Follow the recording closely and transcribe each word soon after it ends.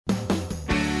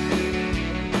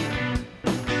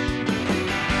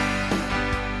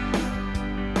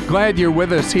Glad you're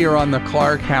with us here on the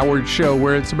Clark Howard Show,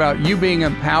 where it's about you being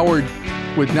empowered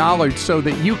with knowledge so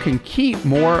that you can keep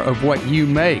more of what you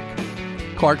make.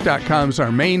 Clark.com is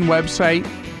our main website.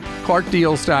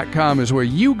 ClarkDeals.com is where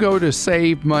you go to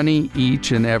save money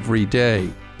each and every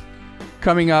day.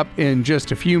 Coming up in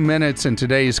just a few minutes in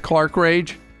today's Clark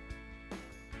Rage,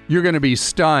 you're going to be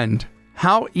stunned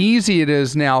how easy it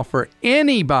is now for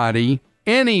anybody,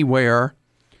 anywhere,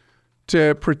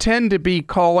 to pretend to be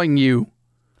calling you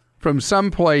from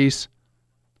someplace,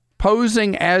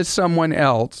 posing as someone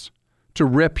else to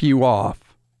rip you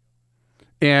off.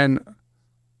 And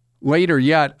later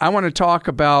yet, I want to talk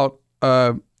about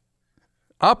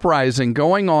uprising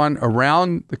going on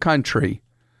around the country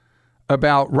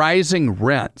about rising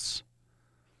rents.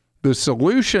 The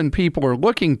solution people are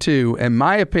looking to, in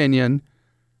my opinion,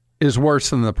 is worse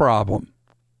than the problem.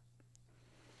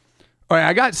 All right,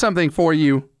 I got something for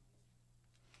you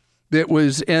that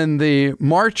was in the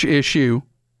March issue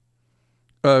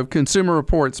of Consumer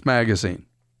Reports magazine.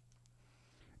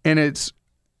 And it's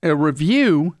a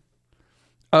review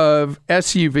of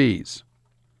SUVs,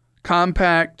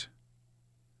 compact,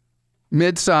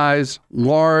 midsize,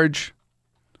 large,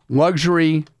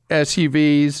 luxury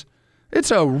SUVs.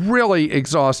 It's a really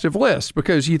exhaustive list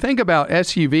because you think about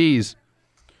SUVs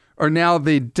are now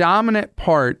the dominant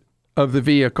part of the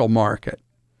vehicle market.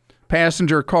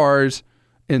 Passenger cars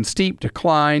in steep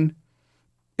decline.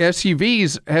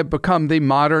 SUVs have become the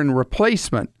modern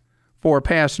replacement for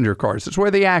passenger cars. It's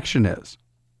where the action is.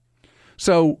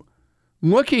 So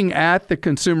looking at the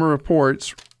Consumer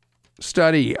Reports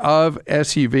study of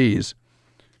SUVs,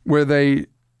 where they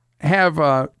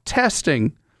have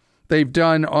testing they've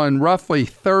done on roughly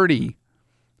 30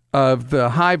 of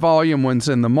the high volume ones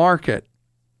in the market,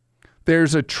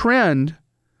 there's a trend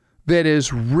that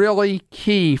is really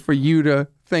key for you to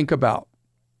think about.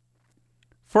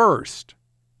 First,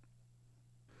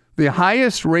 the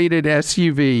highest rated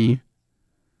SUV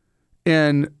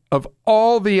of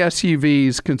all the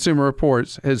SUVs Consumer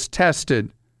Reports has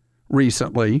tested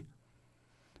recently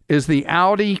is the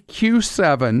Audi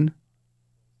Q7.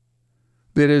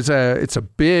 It's a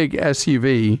big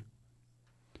SUV,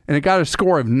 and it got a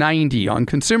score of 90 on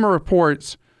Consumer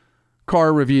Reports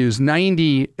car reviews.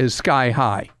 90 is sky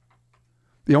high.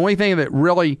 The only thing that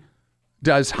really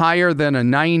does higher than a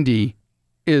 90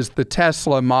 is the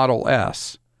Tesla Model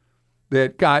S.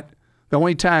 That got the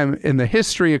only time in the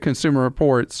history of Consumer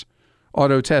Reports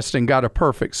auto testing got a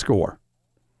perfect score.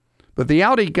 But the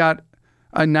Audi got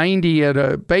a 90 at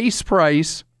a base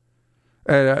price,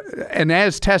 an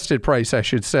as tested price, I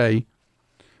should say,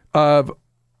 of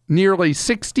nearly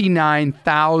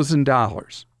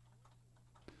 $69,000.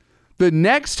 The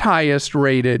next highest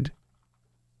rated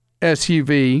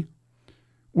SUV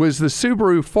was the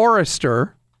Subaru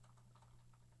Forester,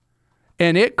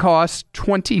 and it cost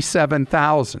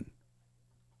 $27,000.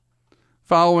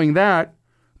 Following that,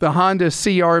 the Honda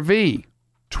CR-V,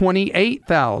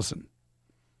 $28,000.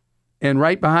 And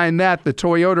right behind that, the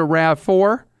Toyota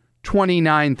RAV4,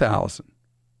 $29,000.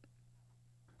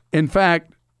 In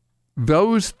fact,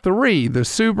 those three, the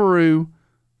Subaru,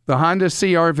 the Honda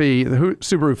CR-V, the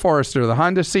Subaru Forester, the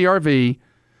Honda CR-V,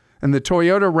 and the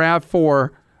Toyota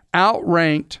RAV4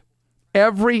 outranked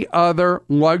every other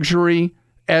luxury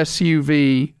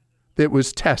SUV that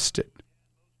was tested.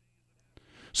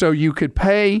 So you could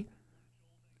pay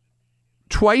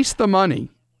twice the money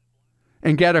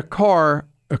and get an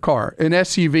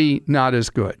SUV not as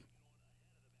good.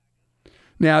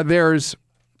 Now there's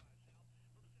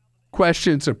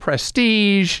questions of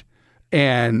prestige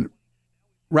and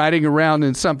riding around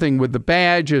in something with the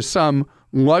badge of some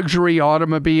luxury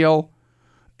automobile.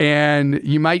 And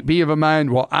you might be of a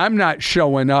mind, well, I'm not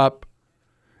showing up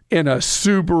in a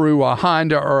Subaru, a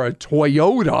Honda, or a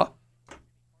Toyota.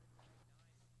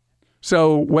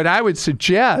 So what I would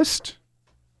suggest,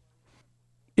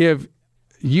 if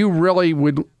you really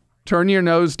would turn your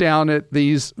nose down at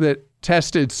these that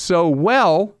tested so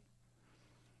well,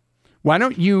 why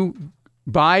don't you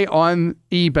buy on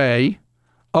eBay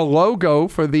a logo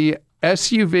for the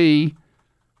SUV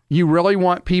you really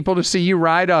want people to see you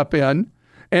ride up in,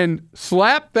 and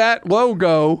slap that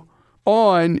logo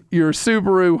on your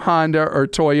Subaru, Honda, or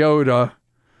Toyota,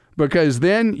 because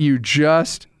then you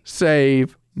just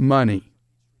save money.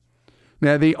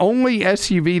 Now, the only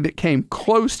SUV that came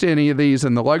close to any of these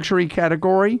in the luxury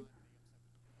category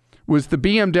was the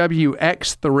BMW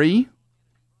X3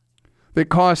 that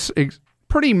costs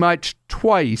pretty much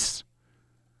twice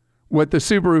what the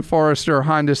Subaru Forester,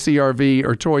 Honda CR-V,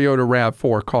 or Toyota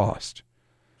RAV4 cost.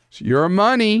 It's your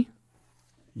money.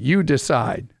 You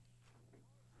decide.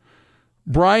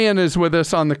 Brian is with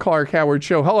us on the Clark Howard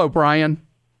Show. Hello, Brian.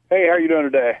 Hey, how are you doing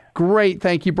today? Great,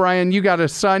 thank you, Brian. You got a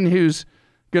son who's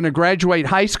going to graduate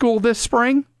high school this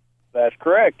spring? That's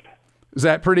correct. Is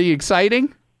that pretty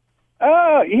exciting?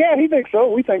 Yeah, he thinks so.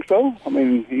 We think so. I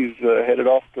mean, he's headed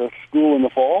off to school in the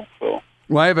fall. So.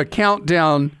 Well, I have a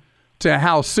countdown to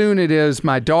how soon it is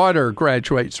my daughter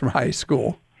graduates from high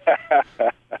school.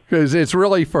 Because it's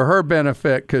really for her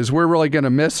benefit, because we're really going to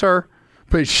miss her.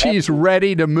 But she's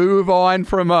ready to move on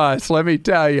from us, let me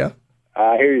tell you.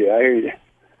 I hear you.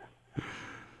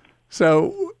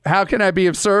 So how can I be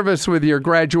of service with your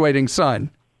graduating son?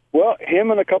 Well,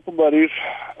 him and a couple buddies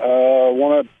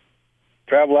want to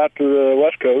travel out to the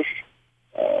West Coast,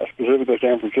 specifically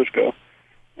San Francisco,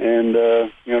 and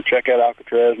check out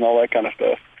Alcatraz and all that kind of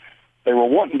stuff. They were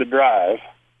wanting to drive,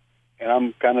 and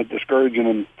I'm kind of discouraging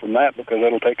them from that because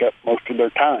that'll take up most of their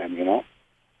time.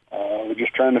 We're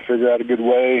just trying to figure out a good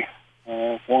way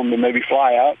for them to maybe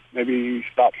fly out, maybe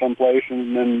stop someplace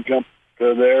and then jump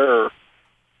to there, or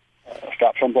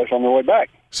stop someplace on their way back.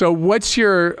 So what's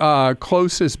your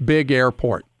closest big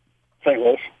airport? St.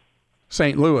 Louis.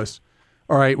 St. Louis.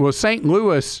 All right. Well, St.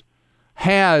 Louis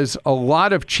has a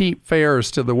lot of cheap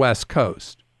fares to the West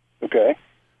Coast. Okay.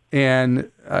 And,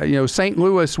 St.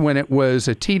 Louis, when it was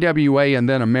a TWA and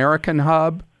then American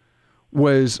hub,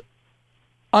 was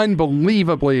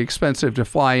unbelievably expensive to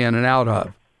fly in and out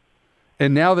of.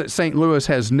 And now that St. Louis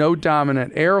has no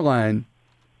dominant airline,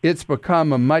 it's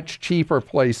become a much cheaper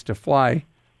place to fly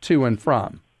to and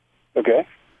from. Okay.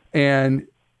 And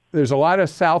there's a lot of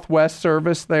Southwest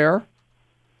service there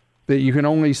that you can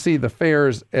only see the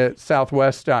fares at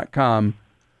southwest.com.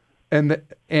 And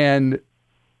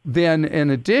then in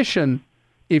addition,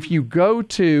 if you go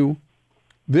to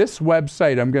this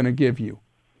website I'm going to give you,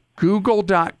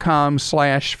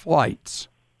 google.com/flights.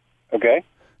 Okay.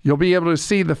 You'll be able to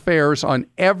see the fares on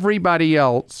everybody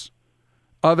else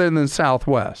other than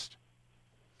Southwest.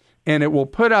 And it will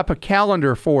put up a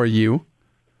calendar for you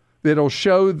that'll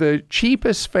show the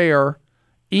cheapest fare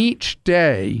each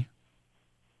day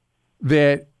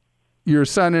that your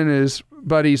son and his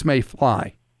buddies may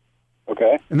fly.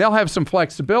 Okay. And they'll have some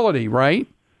flexibility, right?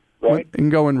 Right.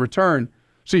 And go and return.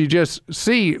 So you just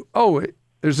see,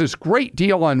 there's this great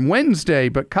deal on Wednesday,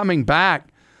 but coming back,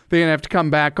 they're going to have to come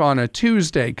back on a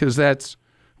Tuesday because that's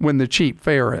when the cheap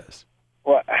fare is.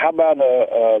 Well, how about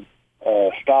a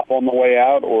stop on the way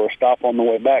out or a stop on the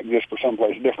way back just for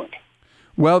someplace different?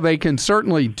 Well, they can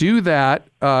certainly do that.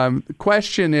 The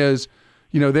question is,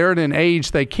 they're at an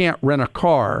age they can't rent a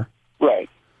car. Right.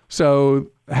 So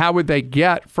how would they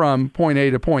get from point A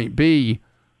to point B?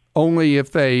 Only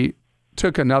if they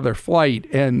took another flight.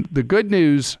 And the good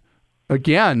news,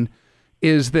 again,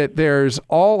 is that there's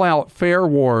all-out fare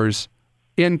wars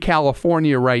in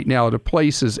California right now to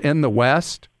places in the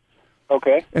West.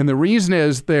 Okay. And the reason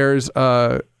is there's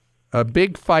a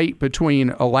big fight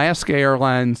between Alaska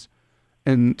Airlines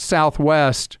and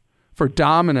Southwest for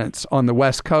dominance on the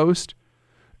West Coast.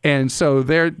 And so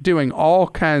they're doing all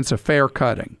kinds of fare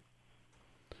cutting.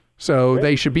 So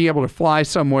they should be able to fly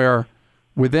somewhere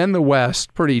within the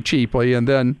West pretty cheaply. And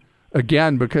then,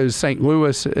 again, because St.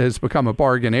 Louis has become a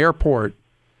bargain airport,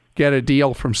 get a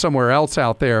deal from somewhere else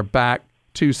out there back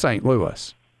to St.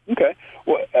 Louis. Okay.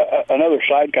 Well, another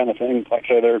side kind of thing, like I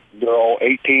say, they're all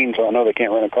 18, so I know they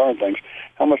can't rent a car and things.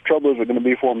 How much trouble is it going to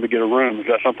be for them to get a room? Is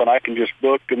that something I can just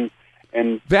book and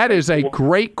That is a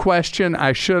great question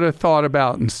I should have thought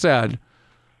about and said.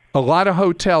 A lot of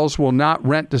hotels will not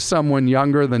rent to someone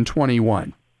younger than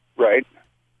 21. Right.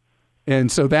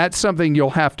 And so that's something you'll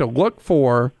have to look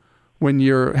for when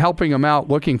you're helping them out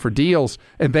looking for deals.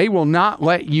 And they will not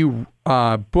let you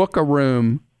book a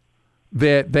room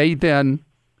that they then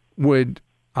would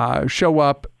show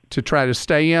up to try to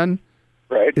stay in.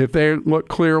 Right. If they look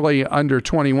clearly under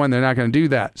 21, they're not going to do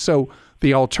that. So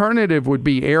the alternative would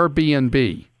be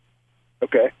Airbnb.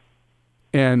 Okay.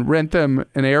 And rent them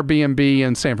an Airbnb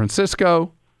in San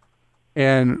Francisco,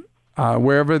 and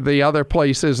wherever the other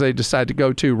places they decide to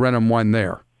go to, rent them one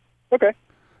there. Okay.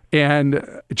 And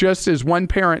just as one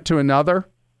parent to another,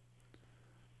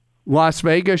 Las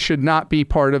Vegas should not be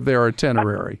part of their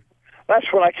itinerary. That's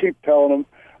what I keep telling them.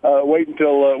 Wait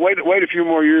a few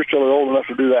more years till they're old enough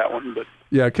to do that one. But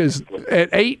yeah, because at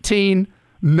 18,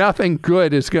 nothing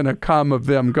good is going to come of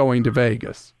them going to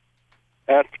Vegas.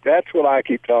 That's what I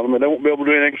keep telling them. They won't be able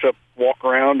to do anything except walk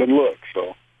around and look.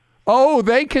 So. Oh,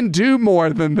 they can do more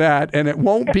than that, and it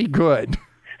won't be good.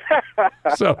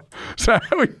 so I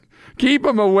would keep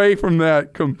them away from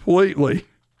that completely.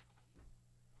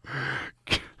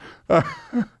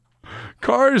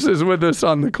 Cars is with us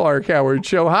on the Clark Howard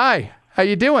Show. Hi, how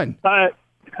you doing? Hi,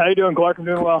 how you doing, Clark? I'm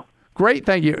doing well. Great,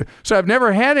 thank you. So I've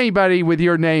never had anybody with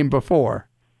your name before.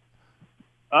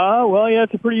 Well, yeah,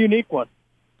 it's a pretty unique one.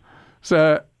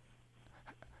 So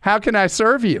how can I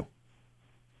serve you?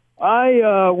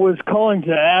 I was calling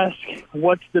to ask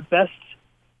what the best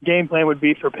game plan would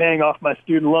be for paying off my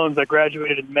student loans. I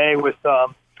graduated in May with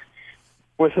about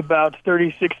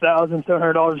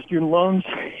 $36,700 in student loans,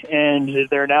 and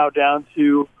they're now down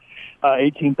to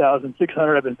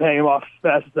 $18,600. I've been paying them off as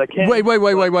fast as I can.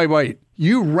 Wait.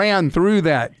 You ran through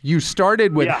that. You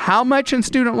started with how much in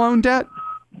student loan debt?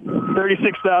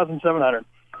 $36,700.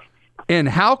 And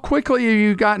how quickly have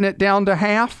you gotten it down to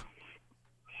half?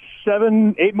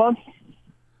 7-8 months.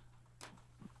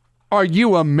 Are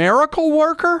you a miracle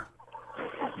worker?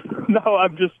 No,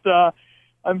 I'm just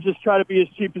trying to be as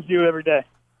cheap as you every day.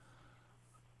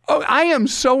 Oh, I am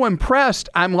so impressed.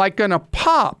 I'm like going to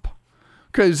pop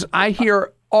because I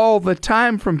hear all the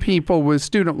time from people with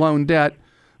student loan debt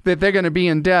that they're going to be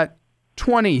in debt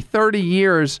 20, 30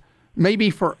 years, maybe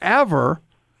forever.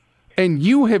 And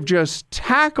you have just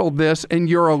tackled this and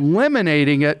you're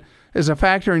eliminating it as a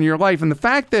factor in your life. And the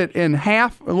fact that in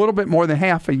a little bit more than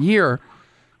half a year,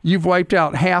 you've wiped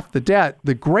out half the debt.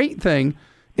 The great thing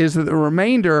is that the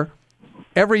remainder,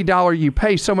 every dollar you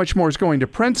pay, so much more is going to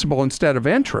principal instead of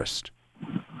interest.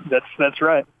 That's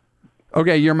right.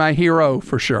 Okay, you're my hero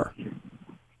for sure.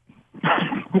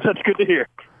 That's good to hear.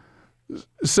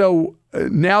 So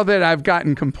now that I've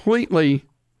gotten completely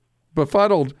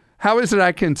befuddled, how is it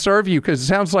I can serve you? Because it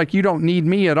sounds like you don't need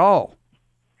me at all.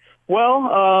 Well,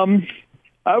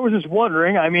 I was just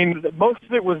wondering. I mean, most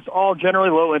of it was all generally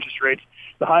low interest rates,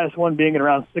 the highest one being at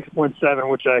around 6.7,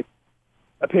 which I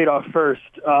paid off first.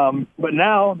 But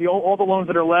now, all the loans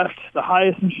that are left, the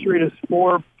highest interest rate is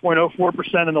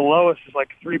 4.04%, and the lowest is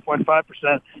like 3.5%.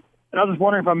 And I was just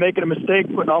wondering if I'm making a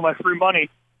mistake putting all my free money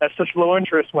at such low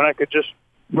interest when I could just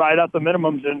ride out the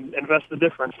minimums and invest the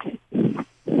difference.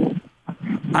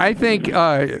 I think,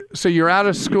 so you're out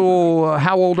of school.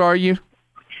 How old are you?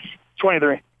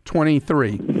 23.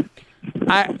 23.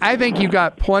 I think you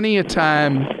got plenty of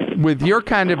time with your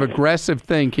kind of aggressive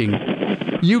thinking.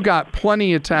 You got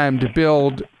plenty of time to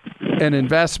build an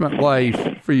investment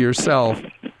life for yourself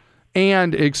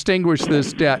and extinguish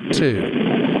this debt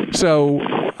too. So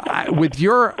with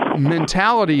your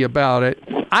mentality about it,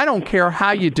 I don't care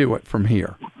how you do it from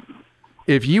here.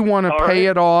 If you want to pay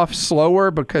it off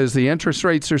slower because the interest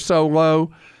rates are so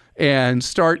low and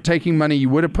start taking money you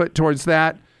would have put towards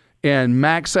that and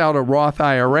max out a Roth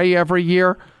IRA every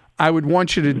year, I would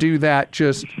want you to do that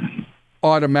just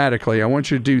automatically. I want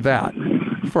you to do that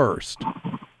first.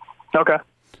 Okay.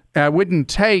 I wouldn't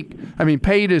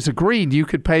paid as agreed. You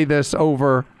could pay this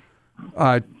over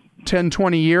 10,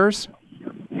 20 years.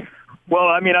 Well,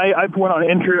 I mean, I went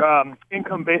on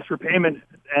income-based repayment,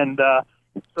 and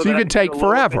so you could take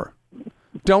forever.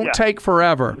 Don't take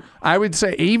forever. I would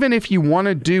say even if you want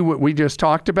to do what we just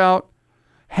talked about,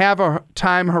 have a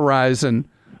time horizon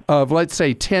of, let's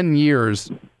say, 10 years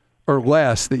or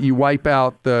less that you wipe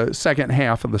out the second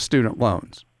half of the student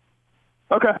loans.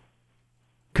 Okay.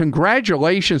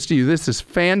 Congratulations to you. This is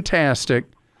fantastic.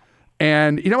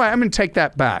 And you know what? I'm going to take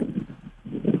that back.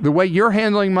 The way you're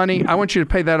handling money, I want you to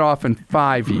pay that off in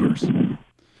 5 years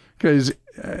because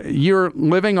you're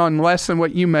living on less than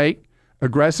what you make,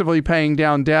 aggressively paying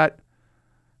down debt.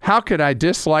 How could I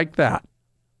dislike that?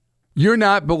 You're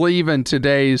not believing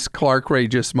today's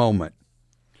Clark-rageous moment.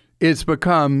 It's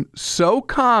become so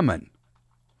common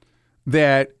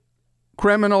that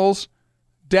criminals,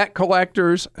 debt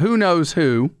collectors, who knows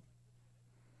who,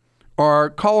 are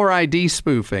caller ID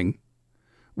spoofing,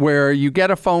 where you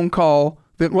get a phone call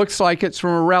that looks like it's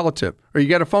from a relative, or you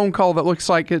get a phone call that looks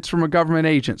like it's from a government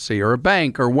agency or a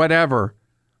bank or whatever,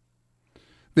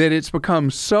 that it's become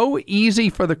so easy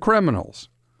for the criminals.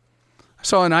 I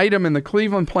saw an item in the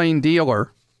Cleveland Plain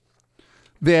Dealer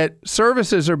that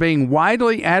services are being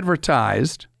widely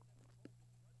advertised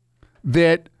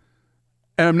that,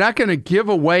 and I'm not going to give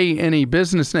away any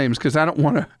business names because I don't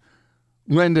want to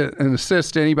lend and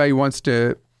assist anybody who wants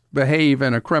to behave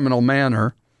in a criminal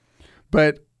manner,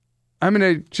 but I'm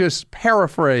going to just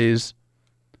paraphrase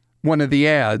one of the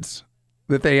ads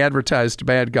that they advertised to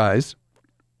bad guys.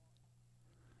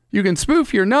 You can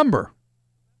spoof your number,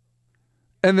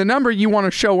 and the number you want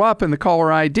to show up in the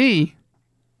caller ID,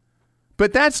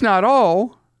 but that's not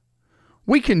all.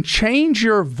 We can change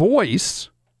your voice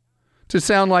to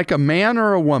sound like a man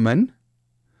or a woman,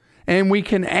 and we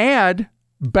can add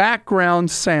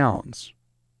background sounds.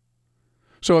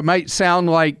 So it might sound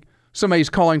like somebody's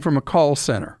calling from a call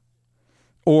center,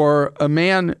 or a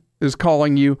man is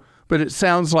calling you, but it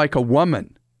sounds like a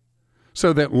woman.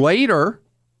 So that later,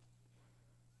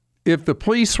 if the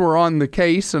police were on the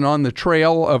case and on the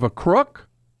trail of a crook,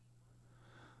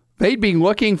 they'd be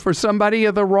looking for somebody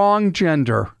of the wrong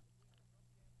gender.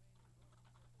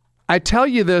 I tell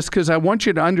you this because I want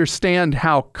you to understand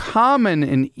how common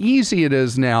and easy it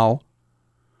is now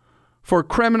for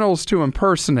criminals to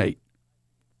impersonate.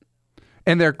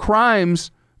 And they're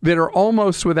crimes that are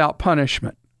almost without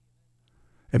punishment.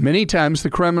 And many times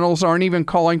the criminals aren't even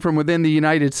calling from within the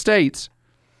United States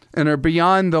and are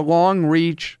beyond the long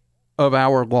reach of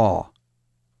our law.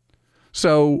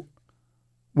 So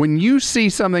when you see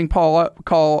something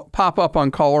pop up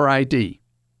on caller ID,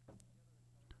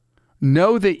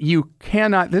 know that you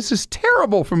cannot, this is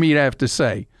terrible for me to have to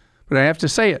say, but I have to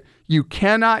say it, you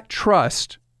cannot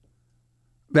trust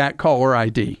that caller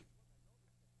ID.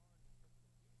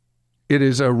 It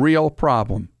is a real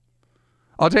problem.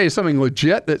 I'll tell you something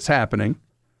legit that's happening.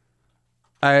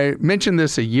 I mentioned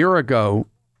this a year ago.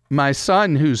 My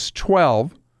son, who's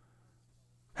 12,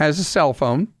 has a cell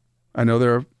phone. I know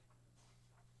there are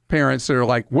parents that are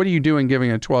like, what are you doing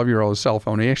giving a 12-year-old a cell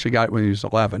phone? He actually got it when he was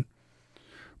 11.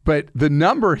 But the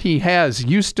number he has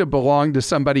used to belong to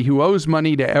somebody who owes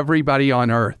money to everybody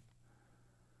on earth.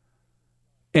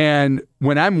 And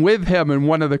when I'm with him and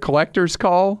one of the collectors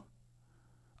call,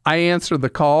 I answer the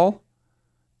call.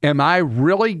 Am I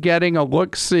really getting a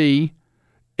look-see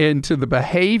into the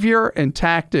behavior and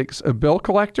tactics of bill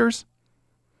collectors?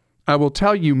 I will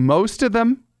tell you, most of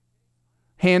them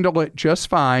handle it just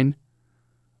fine.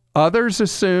 Others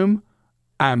assume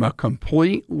I'm a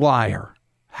complete liar.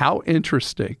 How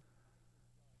interesting.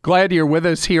 Glad you're with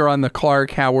us here on the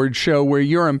Clark Howard Show, where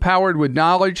you're empowered with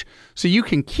knowledge so you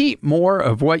can keep more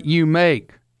of what you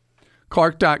make.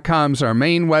 Clark.com is our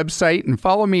main website, and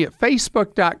follow me at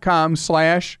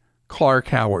Facebook.com/Clark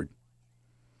Howard.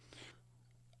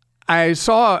 I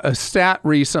saw a stat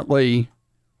recently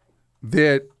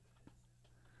that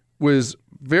was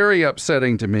very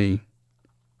upsetting to me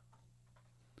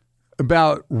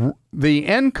about the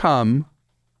income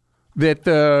that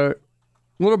the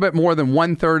little bit more than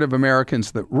 1/3 of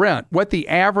Americans that rent, what the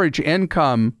average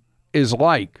income is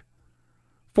like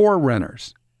for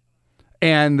renters.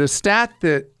 And the stat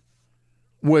that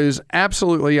was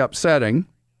absolutely upsetting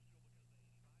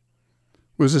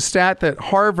was a stat that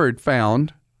Harvard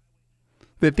found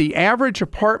that the average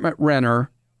apartment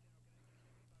renter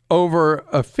over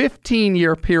a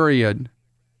 15-year period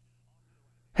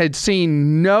had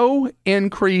seen no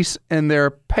increase in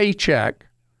their paycheck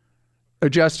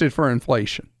adjusted for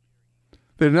inflation.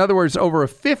 That, in other words, over a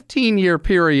 15-year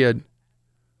period,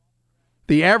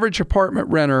 the average apartment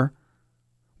renter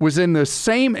was in the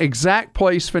same exact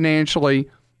place financially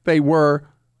they were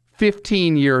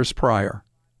 15 years prior.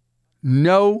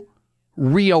 No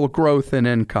real growth in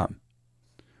income.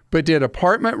 But did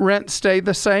apartment rent stay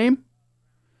the same?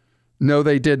 No,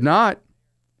 they did not.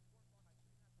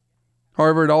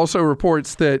 Harvard also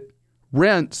reports that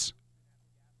rents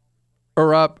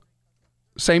are up,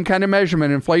 same kind of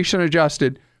measurement, inflation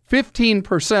adjusted,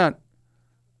 15%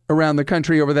 around the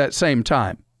country over that same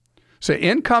time. So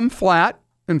income flat,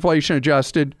 inflation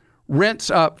adjusted,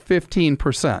 rents up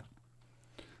 15%.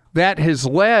 That has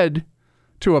led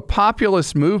to a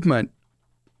populist movement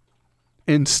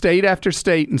in state after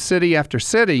state and city after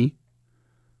city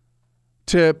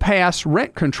to pass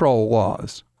rent control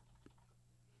laws.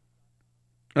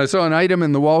 I saw an item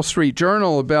in the Wall Street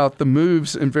Journal about the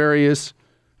moves in various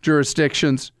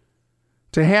jurisdictions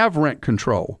to have rent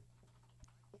control.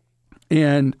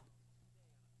 And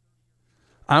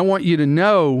I want you to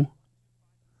know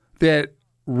that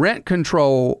rent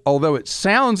control, although it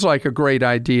sounds like a great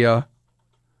idea,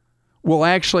 will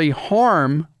actually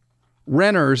harm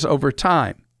renters over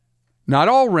time. Not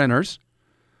all renters,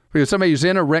 because somebody who's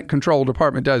in a rent-controlled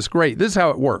apartment does great. This is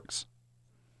how it works.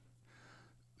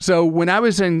 So when I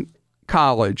was in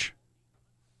college,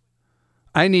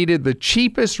 I needed the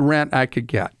cheapest rent I could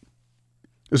get.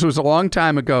 This was a long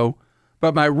time ago,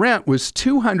 but my rent was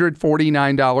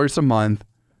 $249 a month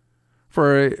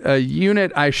for a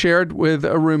unit I shared with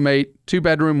a roommate,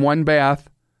 2-bedroom, 1-bath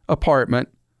apartment.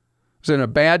 It was in a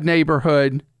bad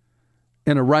neighborhood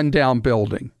in a rundown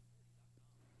building.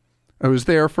 I was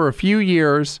there for a few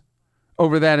years.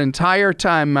 Over that entire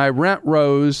time, my rent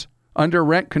rose under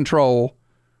rent control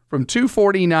from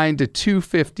 $249 to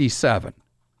 $257.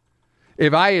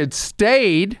 If I had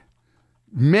stayed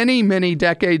many, many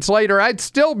decades later, I'd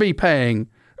still be paying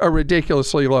a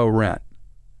ridiculously low rent.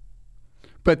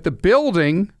 But the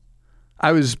building,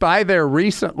 I was by there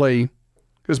recently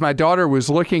because my daughter was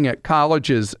looking at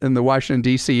colleges in the Washington,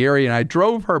 D.C. area, and I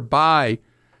drove her by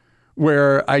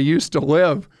where I used to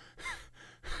live.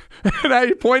 And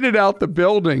I pointed out the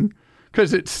building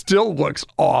because it still looks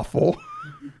awful.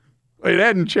 It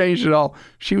hadn't changed at all.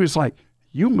 She was like,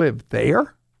 "You live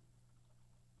there?"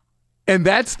 And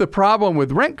that's the problem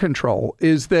with rent control,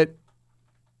 is that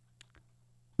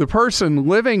the person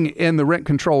living in the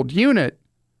rent-controlled unit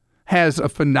has a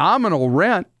phenomenal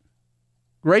rent,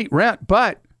 great rent,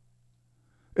 but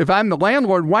if I'm the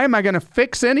landlord, why am I going to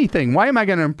fix anything? Why am I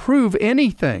going to improve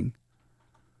anything?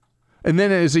 And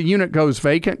then as a unit goes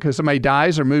vacant because somebody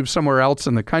dies or moves somewhere else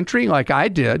in the country, like I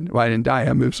did, well, I didn't die,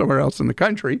 I moved somewhere else in the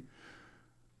country,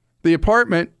 the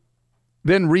apartment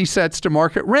then resets to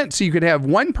market rent. So you could have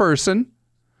one person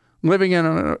living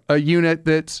in a unit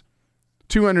that's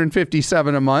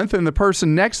 $257 a month, and the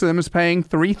person next to them is paying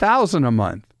 $3,000 a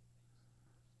month.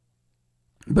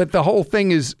 But the whole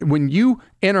thing is, when you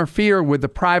interfere with the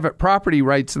private property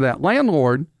rights of that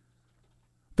landlord,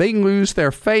 they lose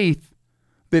their faith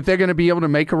that they're going to be able to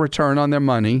make a return on their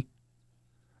money.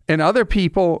 And other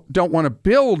people don't want to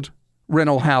build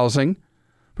rental housing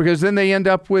because then they end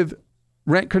up with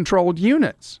rent-controlled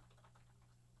units.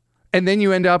 And then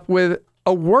you end up with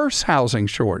a worse housing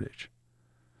shortage.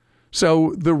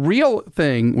 So the real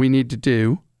thing we need to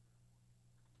do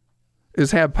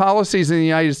is have policies in the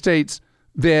United States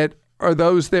that are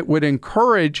those that would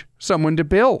encourage someone to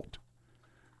build,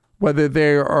 whether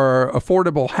there are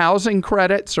affordable housing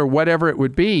credits or whatever it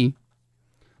would be,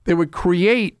 that would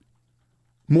create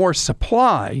more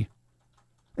supply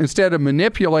instead of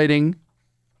manipulating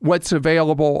what's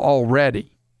available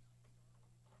already.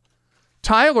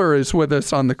 Tyler is with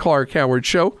us on the Clark Howard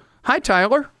Show. Hi,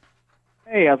 Tyler.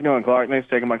 Hey, how's it going, Clark? Thanks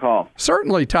for taking my call.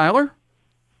 Certainly, Tyler.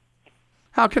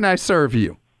 How can I serve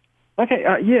you? Okay,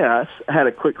 I had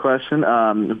a quick question.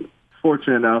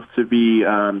 Fortunate enough to be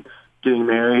getting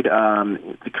married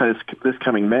because this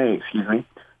coming May, excuse me.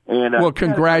 And well,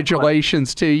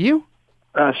 congratulations to you.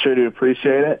 I sure do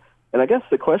appreciate it. And I guess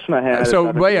the question I had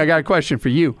I got a question for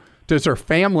you. Does her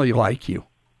family like you?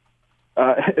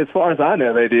 As far as I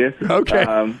know, they do. Okay.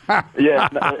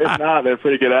 If not, they're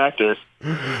pretty good actors.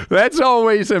 That's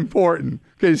always important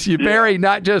because you marry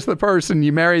not just the person,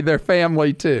 you marry their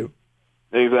family too.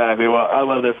 Exactly. Well, I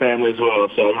love their family as well,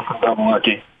 so I'm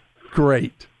lucky.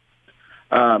 Great.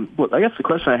 Well, I guess the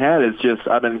question I had is just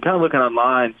I've been kind of looking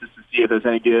online just to see if there's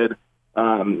any good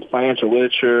financial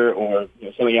literature or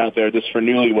something out there just for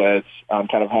newlyweds,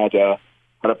 kind of how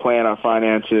to plan our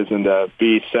finances and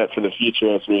be set for the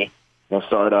future as we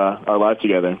start our life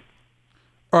together.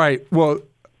 All right. Well,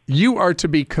 you are to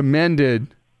be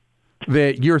commended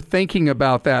that you're thinking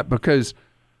about that, because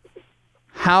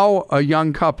how a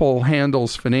young couple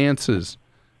handles finances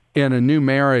in a new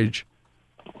marriage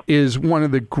is one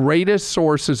of the greatest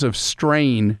sources of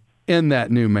strain in that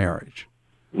new marriage.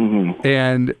 Mm-hmm.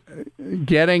 And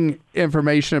getting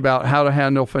information about how to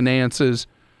handle finances,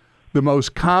 the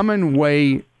most common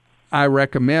way I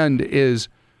recommend is,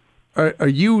 are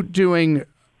you doing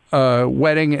a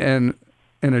wedding in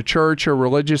a church or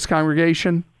religious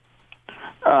congregation?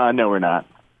 No, we're not.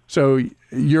 So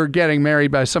you're getting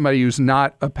married by somebody who's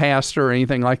not a pastor or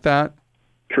anything like that?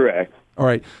 Correct. All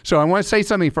right. So I want to say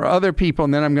something for other people,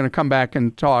 and then I'm going to come back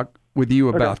and talk with you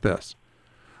about this.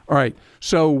 All right.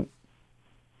 So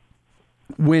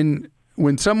when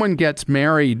someone gets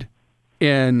married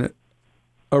in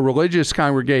a religious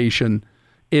congregation,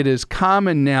 it is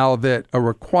common now that a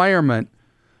requirement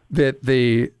that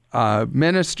the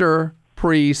minister,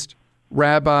 priest,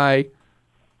 rabbi,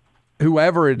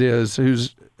 whoever it is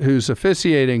who's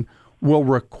officiating, will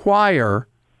require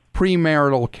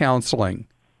premarital counseling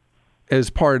as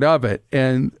part of it.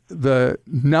 And the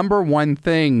number one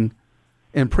thing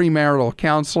in premarital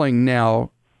counseling now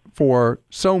for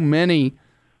so many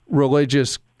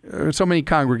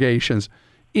congregations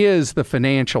is the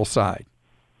financial side.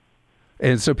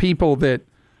 And so people that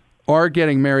are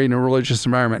getting married in a religious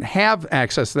environment have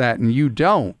access to that, and you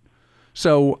don't.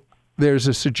 So there's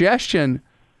a suggestion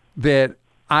that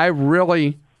I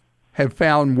really have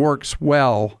found works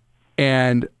well,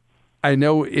 and I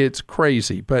know it's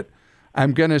crazy, but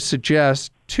I'm going to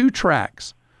suggest 2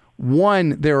 tracks.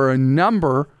 One, there are a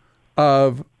number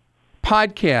of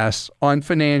podcasts on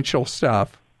financial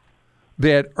stuff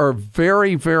that are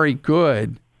very, very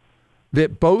good,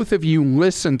 that both of you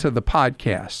listen to the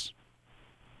podcasts,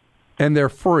 and they're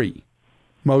free,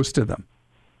 most of them.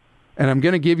 And I'm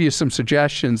going to give you some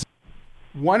suggestions.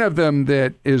 One of them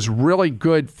that is really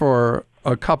good for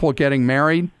a couple getting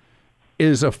married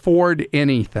is Afford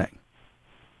Anything.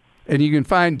 And you can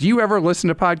find, do you ever listen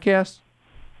to podcasts?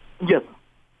 Yes.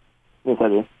 Yes, I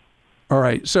do. All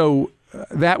right. So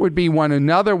that would be one.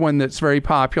 Another one that's very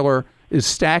popular is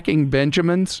Stacking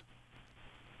Benjamins.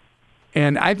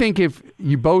 And I think if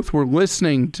you both were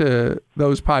listening to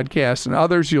those podcasts and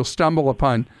others you'll stumble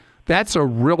upon, that's a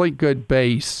really good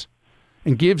base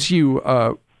and gives you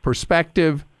a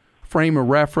perspective frame of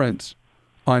reference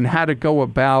on how to go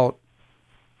about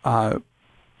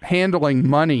handling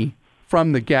money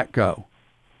from the get-go.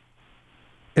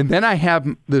 And then I have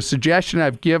the suggestion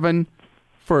I've given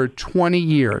for 20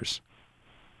 years.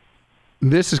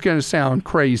 This is going to sound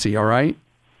crazy, all right?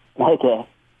 Okay.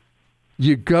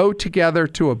 You go together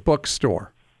to a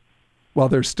bookstore while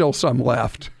there's still some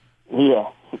left. Yeah.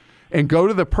 And go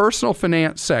to the personal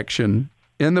finance section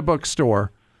in the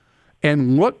bookstore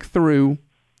and look through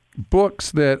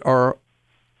books that are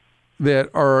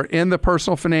in the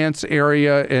personal finance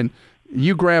area, and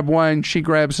you grab one, she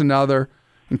grabs another,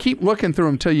 and keep looking through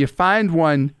them until you find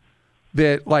one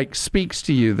that like speaks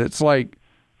to you. That's like,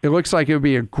 it looks like it would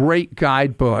be a great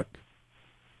guidebook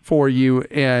for you,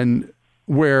 and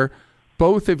where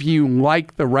both of you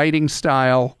like the writing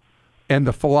style and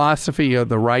the philosophy of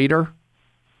the writer,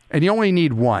 and you only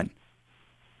need one.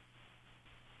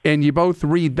 And you both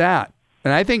read that.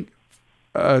 And I think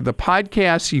the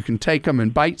podcasts, you can take them in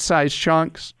bite-sized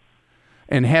chunks,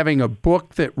 and having a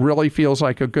book that really feels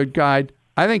like a good guide,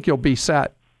 I think you'll be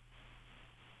set.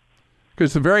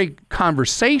 Because the very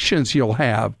conversations you'll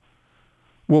have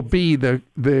will be the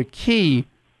key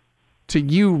to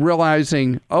you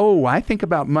realizing, oh, I think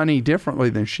about money differently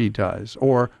than she does,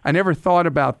 or I never thought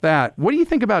about that. What do you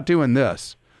think about doing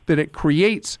this? That it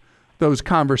creates those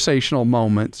conversational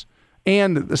moments,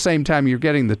 and at the same time, you're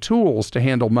getting the tools to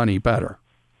handle money better.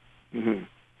 Mm-hmm.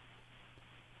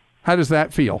 How does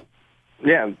that feel?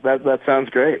 Yeah, that sounds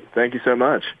great. Thank you so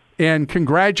much. And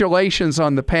congratulations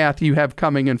on the path you have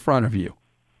coming in front of you.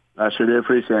 I sure do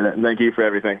appreciate it. And thank you for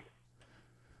everything.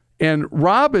 And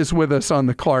Rob is with us on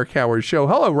the Clark Howard Show.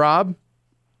 Hello, Rob.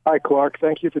 Hi, Clark.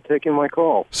 Thank you for taking my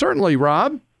call. Certainly,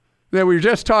 Rob. Now, we were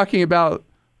just talking about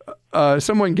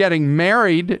someone getting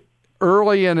married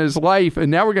early in his life, and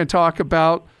now we're going to talk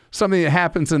about something that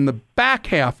happens in the back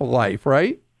half of life,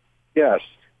 right? Yes.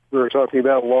 We were talking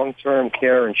about long-term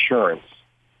care insurance.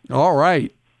 All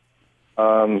right.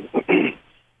 I've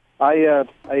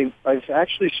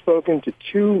actually spoken to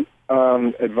two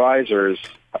advisors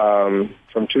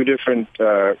from two different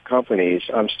companies.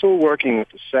 I'm still working with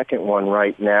the second one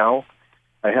right now.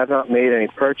 I have not made any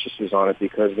purchases on it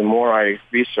because the more I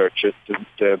research it,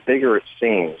 the bigger it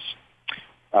seems.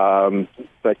 I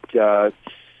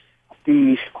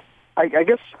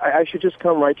guess I should just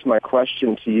come right to my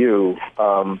question to you.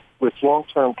 With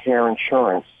long-term care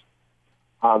insurance,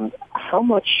 how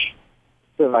much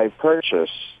should I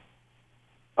purchase?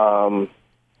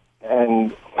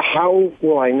 And how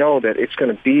will I know that it's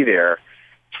going to be there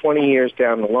 20 years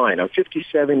down the line? I'm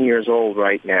 57 years old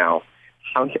right now.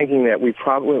 I'm thinking that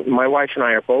my wife and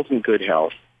I are both in good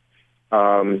health.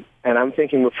 And I'm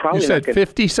thinking we're probably You said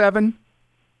 57?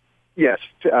 Yes,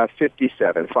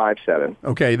 57, 57.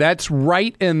 Okay, that's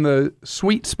right in the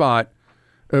sweet spot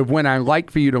of when I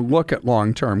like for you to look at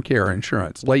long-term care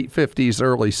insurance, late 50s,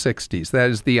 early 60s. That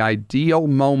is the ideal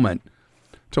moment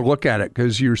to look at it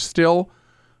because you're still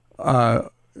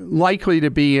likely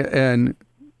to be in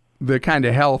the kind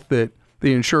of health that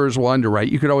the insurers will underwrite.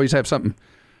 You could always have something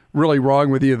really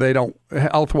wrong with you.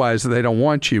 Health-wise, they don't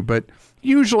want you. But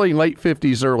usually late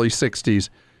 50s, early 60s,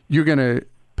 you're going to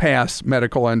pass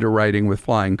medical underwriting with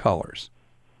flying colors.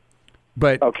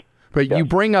 But yeah. You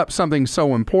bring up something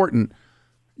so important.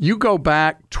 You go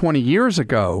back 20 years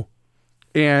ago,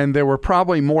 and there were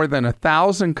probably more than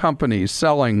 1,000 companies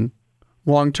selling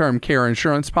long-term care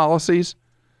insurance policies.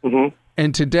 Mm-hmm.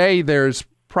 And today there's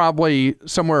probably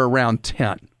somewhere around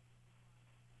 10,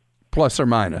 plus or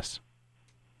minus.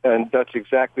 And that's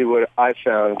exactly what I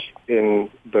found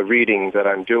in the reading that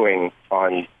I'm doing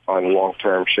on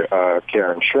long-term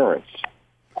care insurance,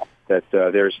 that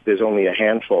there's only a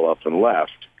handful of them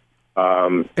left.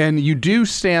 And you do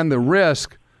stand the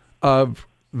risk of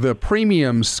the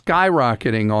premiums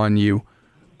skyrocketing on you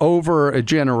over a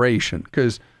generation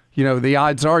because, the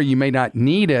odds are you may not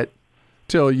need it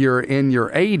till you're in your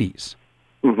 80s.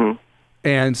 Mm-hmm.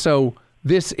 And so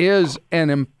this is an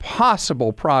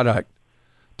impossible product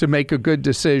to make a good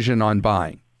decision on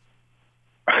buying.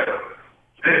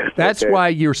 That's why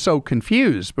you're so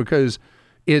confused, because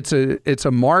it's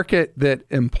a market that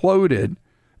imploded,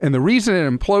 and the reason it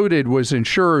imploded was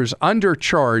insurers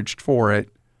undercharged for it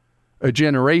a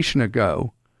generation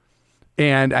ago.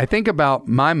 And I think about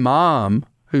my mom,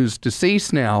 who's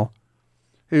deceased now,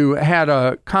 who had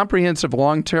a comprehensive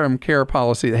long-term care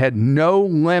policy that had no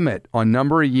limit on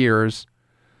number of years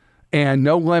and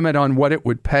no limit on what it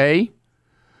would pay.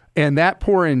 And that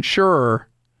poor insurer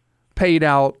paid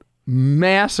out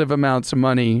massive amounts of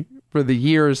money for the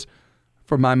years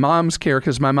for my mom's care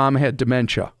because my mom had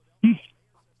dementia.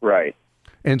 Right.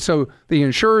 And so the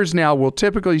insurers now will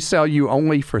typically sell you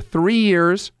only for 3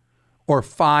 years or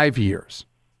 5 years.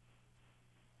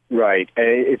 Right.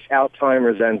 It's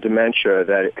Alzheimer's and dementia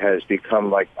that has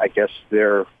become, like, I guess,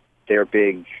 their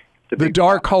big... The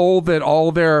dark hole that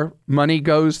all their money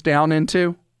goes down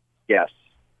into? Yes.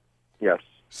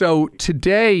 So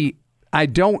today, I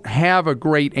don't have a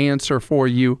great answer for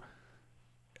you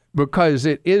because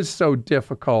it is so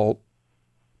difficult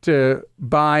to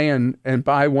buy and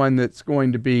buy one that's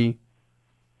going to be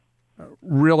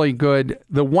really good.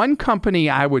 The one company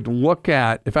I would look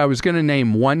at, if I was going to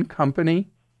name one company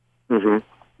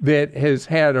that has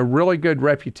had a really good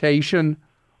reputation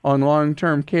on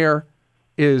long-term care,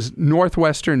 is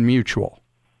Northwestern Mutual.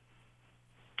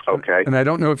 Okay. And I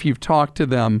don't know if you've talked to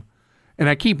them. And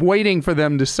I keep waiting for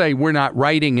them to say we're not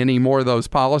writing any more of those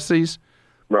policies.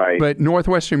 Right. But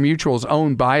Northwestern Mutual is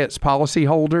owned by its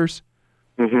policyholders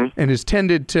and has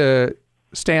tended to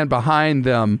stand behind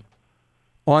them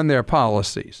on their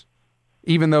policies,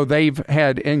 even though they've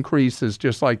had increases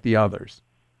just like the others.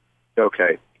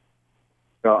 Okay.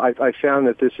 Well, I found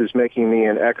that this is making me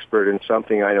an expert in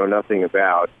something I know nothing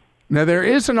about. Now, there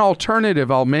is an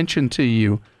alternative I'll mention to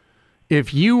you.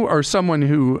 If you are someone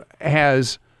who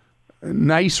has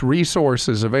nice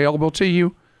resources available to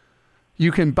you,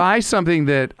 you can buy something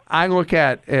that I look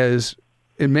at as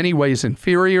in many ways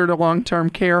inferior to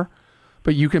long-term care,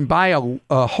 but you can buy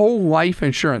a whole life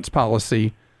insurance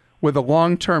policy with a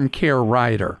long-term care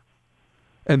rider.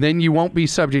 And then you won't be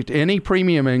subject to any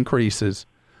premium increases,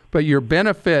 but your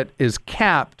benefit is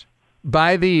capped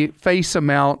by the face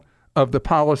amount of the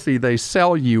policy they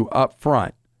sell you up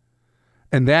front.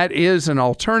 And that is an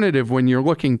alternative when you're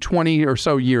looking 20 or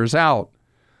so years out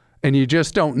and you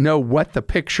just don't know what the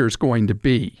picture's going to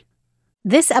be.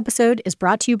 This episode is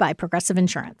brought to you by Progressive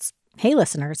Insurance. Hey,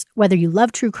 listeners, whether you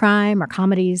love true crime or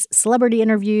comedies, celebrity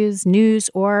interviews, news,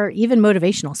 or even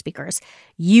motivational speakers,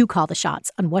 you call the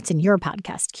shots on what's in your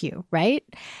podcast queue, right?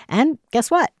 And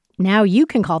guess what? Now you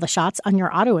can call the shots on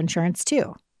your auto insurance,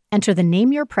 too. Enter the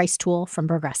Name Your Price tool from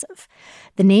Progressive.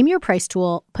 The Name Your Price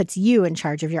tool puts you in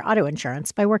charge of your auto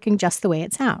insurance by working just the way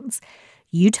it sounds.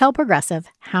 You tell Progressive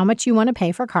how much you want to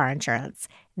pay for car insurance.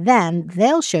 Then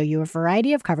they'll show you a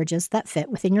variety of coverages that fit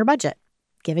within your budget,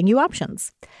 giving you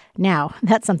options. Now,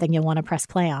 that's something you'll want to press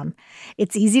play on.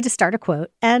 It's easy to start a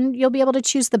quote, and you'll be able to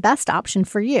choose the best option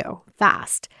for you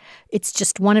fast. It's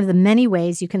just one of the many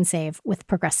ways you can save with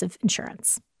Progressive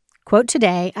Insurance. Quote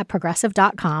today at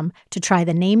Progressive.com to try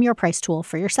the Name Your Price tool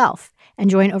for yourself and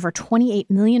join over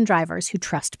 28 million drivers who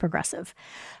trust Progressive.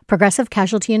 Progressive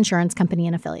Casualty Insurance Company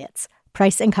and Affiliates.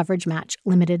 Price and coverage match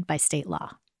limited by state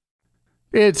law.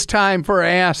 It's time for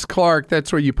Ask Clark.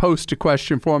 That's where you post a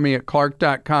question for me at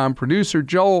Clark.com. Producer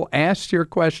Joel asked your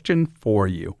question for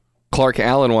you. Clark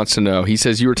Allen wants to know. He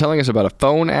says, you were telling us about a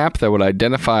phone app that would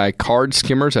identify card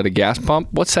skimmers at a gas pump.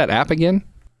 What's that app again?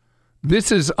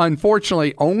 This is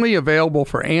unfortunately only available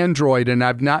for Android, and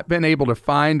I've not been able to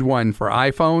find one for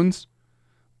iPhones,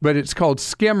 but it's called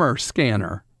Skimmer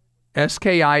Scanner,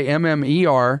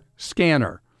 Skimmer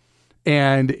Scanner.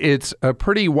 And it's a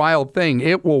pretty wild thing.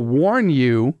 It will warn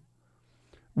you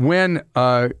when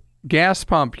a gas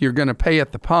pump you're going to pay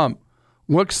at the pump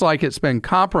looks like it's been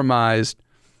compromised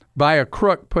by a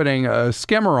crook putting a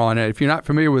skimmer on it. If you're not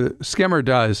familiar with what a skimmer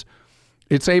does,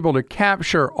 it's able to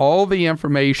capture all the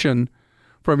information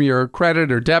from your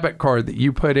credit or debit card that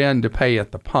you put in to pay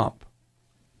at the pump.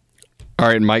 All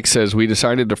right, Mike says, we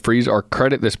decided to freeze our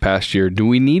credit this past year. Do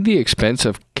we need the expense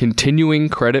of continuing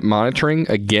credit monitoring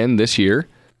again this year?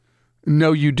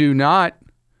 No, you do not.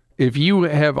 If you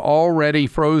have already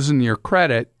frozen your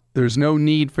credit, there's no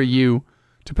need for you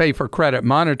to pay for credit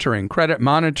monitoring. Credit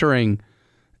monitoring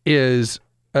is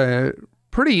a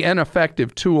pretty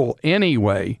ineffective tool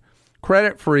anyway.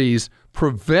 Credit freeze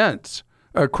prevents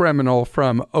a criminal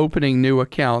from opening new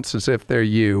accounts as if they're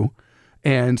you.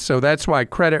 And so that's why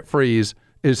credit freeze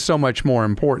is so much more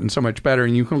important, so much better.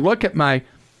 And you can look at my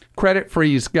credit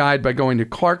freeze guide by going to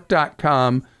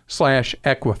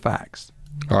clark.com/Equifax.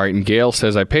 All right, and Gail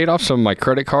says, I paid off some of my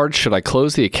credit cards. Should I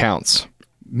close the accounts?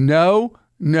 No,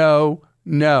 no,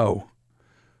 no.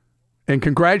 And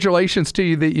congratulations to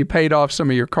you that you paid off some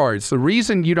of your cards. The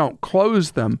reason you don't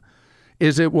close them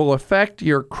is it will affect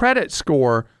your credit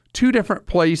score 2 different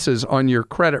places on your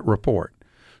credit report.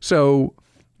 So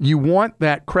you want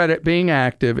that credit being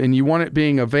active and you want it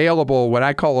being available, what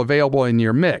I call available in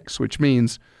your mix, which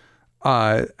means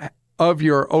of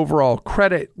your overall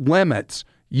credit limits,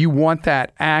 you want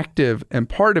that active and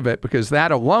part of it because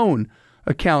that alone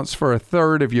accounts for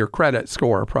 1/3 of your credit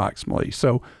score approximately.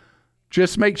 So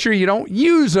just make sure you don't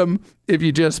use them if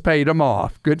you just paid them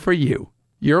off. Good for you.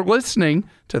 You're listening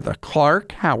to The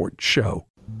Clark Howard Show.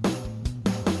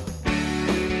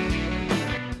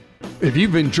 If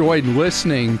you've enjoyed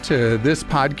listening to this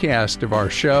podcast of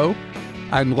our show,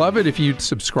 I'd love it if you'd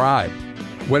subscribe.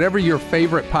 Whatever your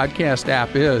favorite podcast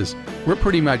app is, we're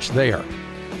pretty much there.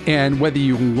 And whether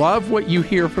you love what you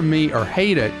hear from me or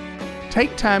hate it,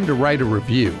 take time to write a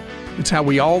review. It's how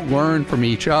we all learn from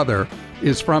each other,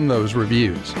 is from those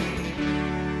reviews.